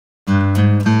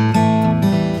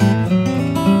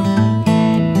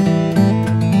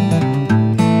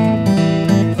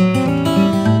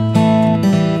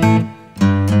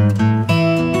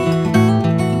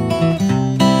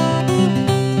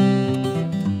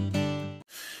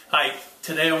Hi,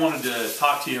 today I wanted to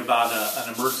talk to you about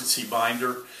an emergency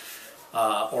binder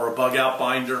or a bug out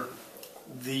binder.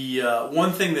 The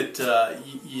one thing that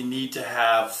you need to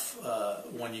have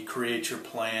when you create your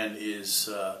plan is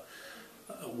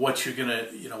what you're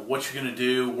gonna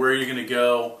do, where you're gonna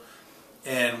go,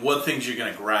 and what things you're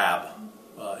gonna grab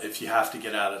if you have to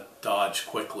get out of Dodge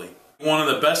quickly. One of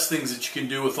the best things that you can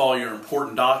do with all your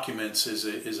important documents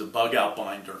is a bug out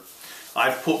binder.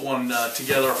 I've put one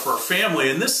together for a family,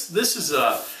 and this is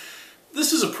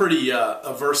a pretty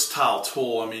versatile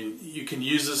tool. I mean, you can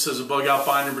use this as a bug out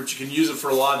binder, but you can use it for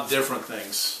a lot of different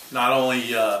things. Not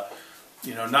only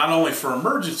for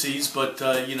emergencies, but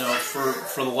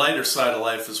for the lighter side of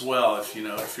life as well. If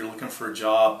you're looking for a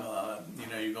job,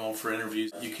 you're going for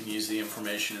interviews, you can use the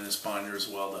information in this binder as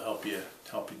well to help you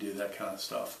do that kind of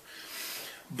stuff.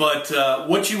 But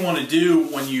what you want to do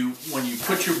when you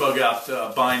put your bug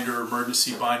out binder,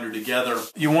 emergency binder together,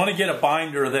 you want to get a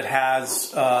binder that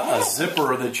has a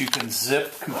zipper that you can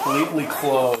zip completely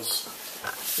closed.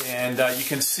 And you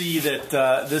can see that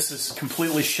this is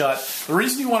completely shut. The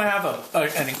reason you want to have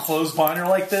an enclosed binder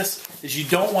like this is you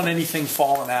don't want anything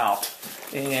falling out.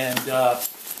 And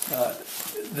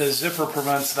the zipper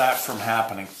prevents that from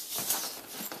happening.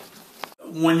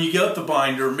 When you get the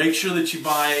binder, make sure that you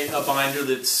buy a binder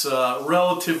that's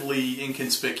relatively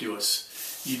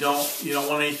inconspicuous. You don't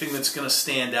want anything that's going to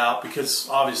stand out, because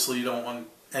obviously you don't want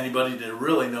anybody to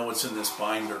really know what's in this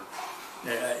binder.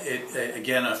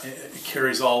 It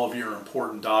carries all of your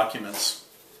important documents.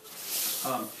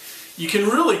 You can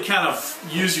really kind of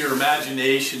use your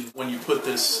imagination when you put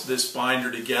this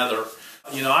binder together.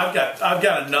 I've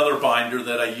got another binder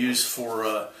that I use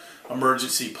for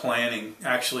emergency planning.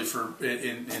 Actually,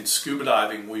 in scuba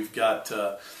diving, we've got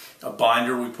a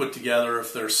binder we put together.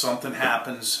 If there's something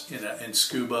happens in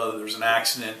scuba, there's an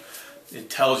accident, it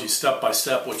tells you step by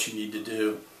step what you need to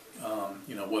do.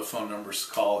 What phone numbers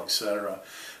to call, etc.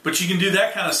 But you can do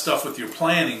that kind of stuff with your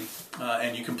planning,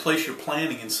 and you can place your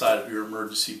planning inside of your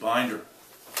emergency binder.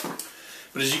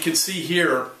 But as you can see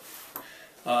here,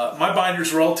 my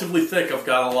binder's relatively thick. I've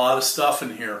got a lot of stuff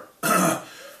in here.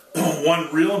 One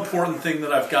real important thing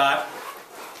that I've got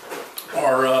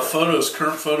are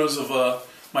current photos of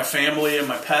my family and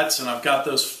my pets, and I've got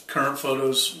those current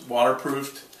photos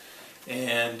waterproofed.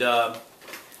 And I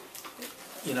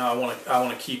want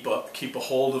to keep a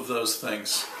hold of those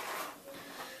things.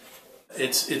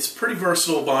 It's pretty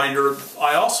versatile binder.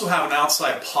 I also have an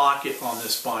outside pocket on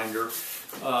this binder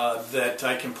that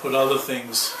I can put other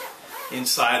things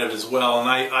inside of as well, and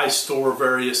I store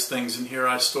various things in here.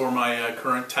 I store my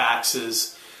current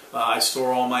taxes, I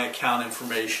store all my account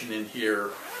information in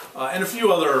here, and a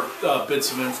few other bits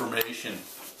of information.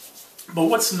 But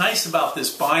what's nice about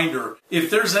this binder, if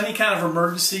there's any kind of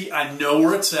emergency, I know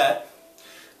where it's at.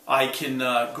 I can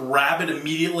grab it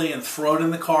immediately and throw it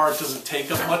in the car. It doesn't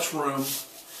take up much room.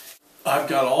 I've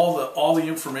got all the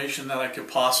information that I could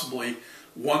possibly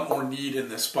want or need in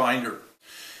this binder.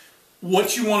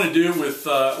 What you want to do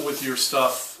with your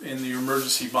stuff in the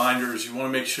emergency binder is you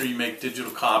want to make sure you make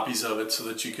digital copies of it so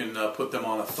that you can put them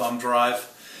on a thumb drive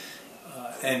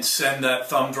and send that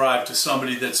thumb drive to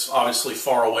somebody that's obviously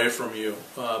far away from you,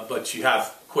 but you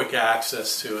have quick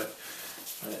access to it.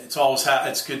 It's always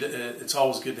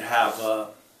good to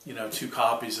have two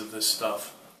copies of this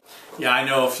stuff. Yeah, I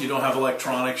know if you don't have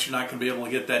electronics, you're not going to be able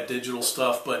to get that digital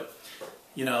stuff, but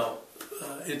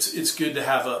it's good to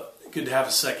have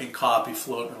a second copy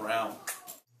floating around.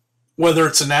 Whether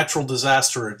it's a natural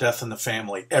disaster or death in the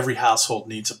family, every household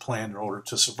needs a plan in order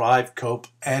to survive, cope,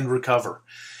 and recover.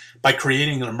 By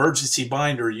creating an emergency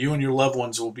binder, you and your loved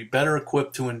ones will be better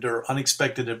equipped to endure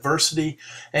unexpected adversity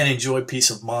and enjoy peace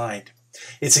of mind.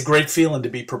 It's a great feeling to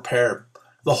be prepared.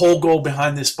 The whole goal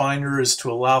behind this binder is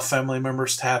to allow family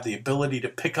members to have the ability to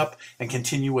pick up and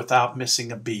continue without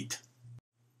missing a beat.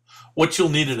 What you'll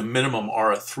need at a minimum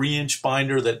are a 3-inch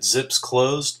binder that zips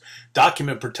closed,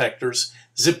 document protectors,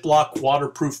 Ziploc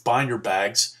waterproof binder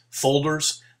bags,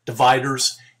 folders,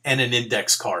 dividers, and an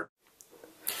index card.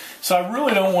 So I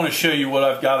really don't want to show you what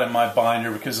I've got in my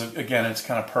binder because, again, it's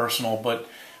kind of personal, but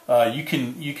you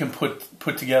can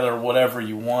put together whatever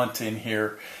you want in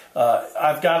here.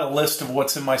 I've got a list of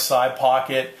what's in my side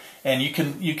pocket, and you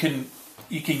can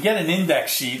get an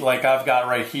index sheet like I've got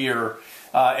right here.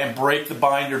 And break the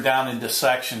binder down into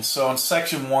sections. So in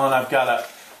section 1, I've got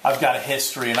a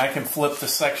history, and I can flip to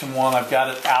section 1. I've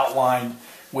got it outlined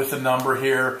with a number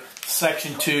here.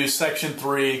 Section 2, section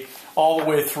 3, all the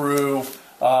way through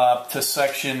to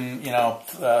section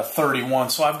 31.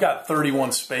 So I've got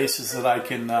 31 spaces that I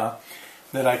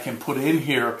can put in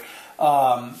here.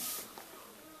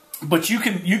 But you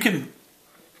can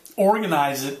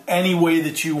organize it any way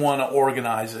that you want to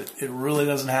organize it. It really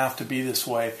doesn't have to be this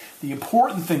way. The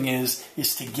important thing is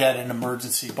to get an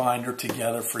emergency binder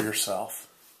together for yourself.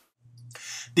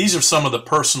 These are some of the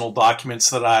personal documents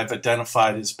that I've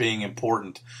identified as being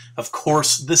important. Of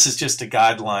course, this is just a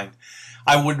guideline.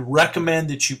 I would recommend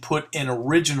that you put in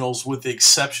originals with the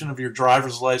exception of your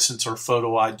driver's license or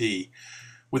photo ID.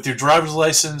 With your driver's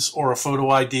license or a photo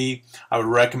ID, I would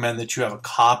recommend that you have a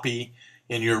copy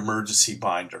in your emergency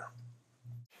binder.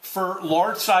 For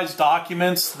large size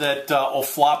documents that will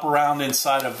flop around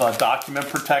inside of document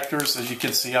protectors, as you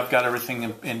can see, I've got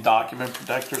everything in document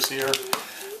protectors here.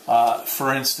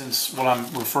 For instance, what I'm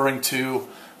referring to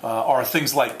are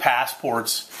things like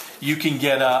passports. You can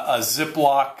get a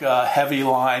Ziploc heavy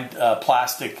lined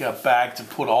plastic bag to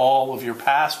put all of your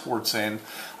passports in.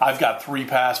 I've got 3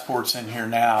 passports in here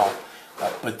now,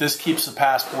 but this keeps the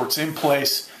passports in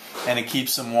place and it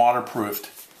keeps them waterproofed.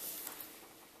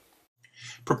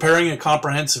 Preparing a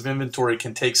comprehensive inventory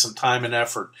can take some time and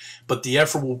effort, but the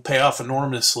effort will pay off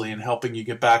enormously in helping you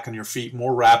get back on your feet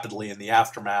more rapidly in the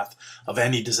aftermath of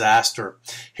any disaster.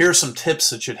 Here are some tips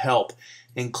that should help.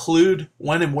 Include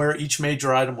when and where each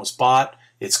major item was bought,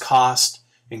 its cost,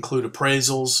 include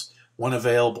appraisals when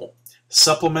available.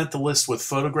 Supplement the list with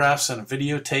photographs and a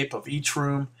videotape of each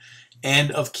room and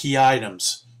of key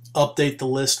items. Update the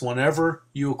list whenever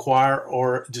you acquire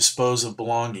or dispose of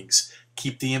belongings.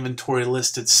 Keep the inventory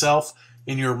list itself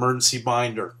in your emergency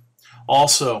binder.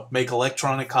 Also, make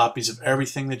electronic copies of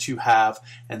everything that you have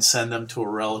and send them to a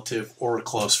relative or a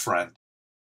close friend.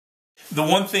 The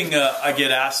one thing I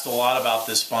get asked a lot about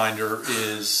this binder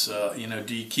is,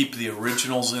 do you keep the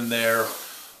originals in there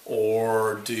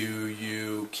or do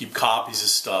you keep copies of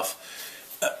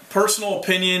stuff? Personal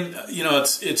opinion,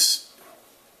 it's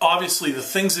obviously the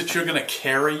things that you're going to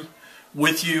carry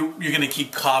with you, you're going to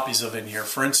keep copies of in here.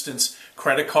 For instance,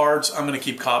 credit cards, I'm going to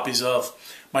keep copies of.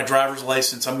 My driver's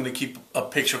license, I'm going to keep a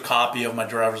picture copy of my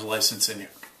driver's license in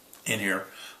here.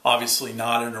 Obviously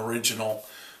not an original,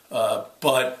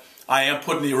 but I am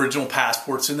putting the original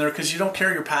passports in there because you don't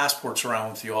carry your passports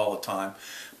around with you all the time.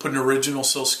 Putting original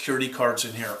Social Security cards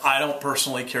in here. I don't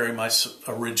personally carry my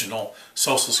original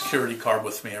Social Security card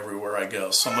with me everywhere I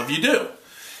go. Some of you do.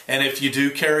 And if you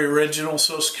do carry original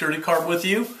Social Security card with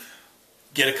you,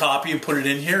 get a copy and put it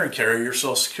in here and carry your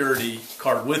Social Security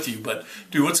card with you. But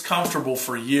do what's comfortable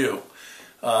for you.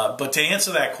 But to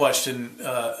answer that question,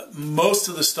 most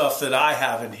of the stuff that I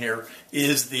have in here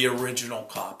is the original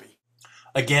copy.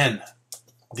 Again,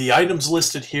 the items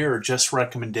listed here are just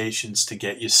recommendations to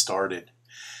get you started.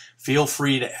 Feel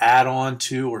free to add on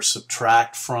to or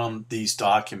subtract from these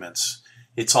documents.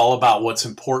 It's all about what's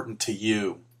important to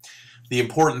you. The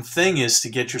important thing is to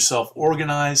get yourself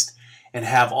organized and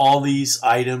have all these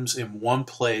items in one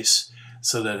place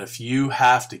so that if you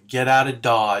have to get out of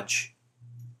Dodge,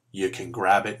 you can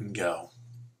grab it and go.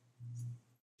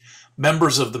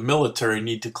 Members of the military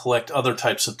need to collect other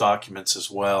types of documents as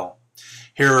well.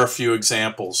 Here are a few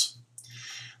examples.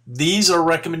 These are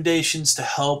recommendations to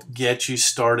help get you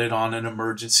started on an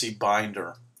emergency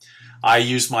binder. I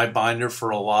use my binder for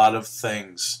a lot of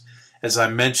things. As I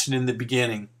mentioned in the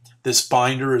beginning, this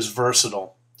binder is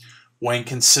versatile. When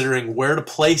considering where to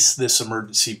place this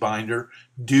emergency binder,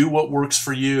 do what works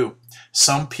for you.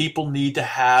 Some people need to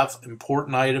have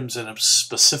important items in a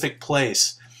specific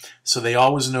place, so they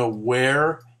always know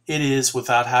where it is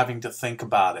without having to think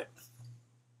about it.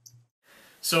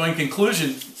 So in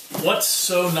conclusion, what's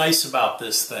so nice about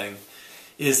this thing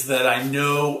is that I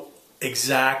know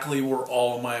exactly where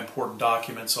all of my important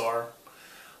documents are.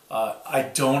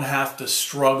 I don't have to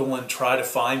struggle and try to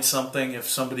find something if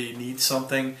somebody needs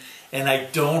something, and I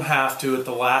don't have to at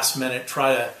the last minute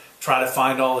try to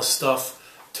find all this stuff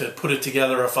to put it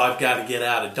together if I've got to get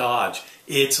out of Dodge.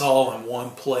 It's all in one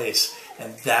place,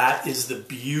 and that is the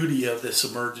beauty of this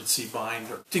emergency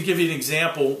binder. To give you an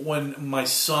example, when my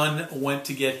son went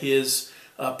to get his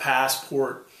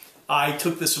passport, I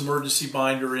took this emergency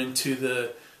binder into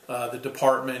the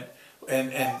department,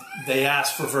 and they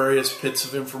asked for various bits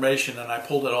of information, and I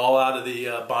pulled it all out of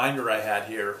the binder I had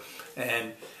here,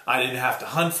 and I didn't have to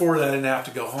hunt for it. I didn't have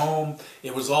to go home.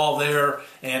 It was all there,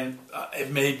 and it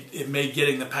made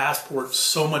getting the passport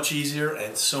so much easier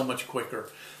and so much quicker.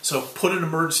 So put an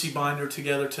emergency binder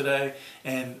together today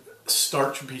and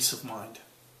start your peace of mind.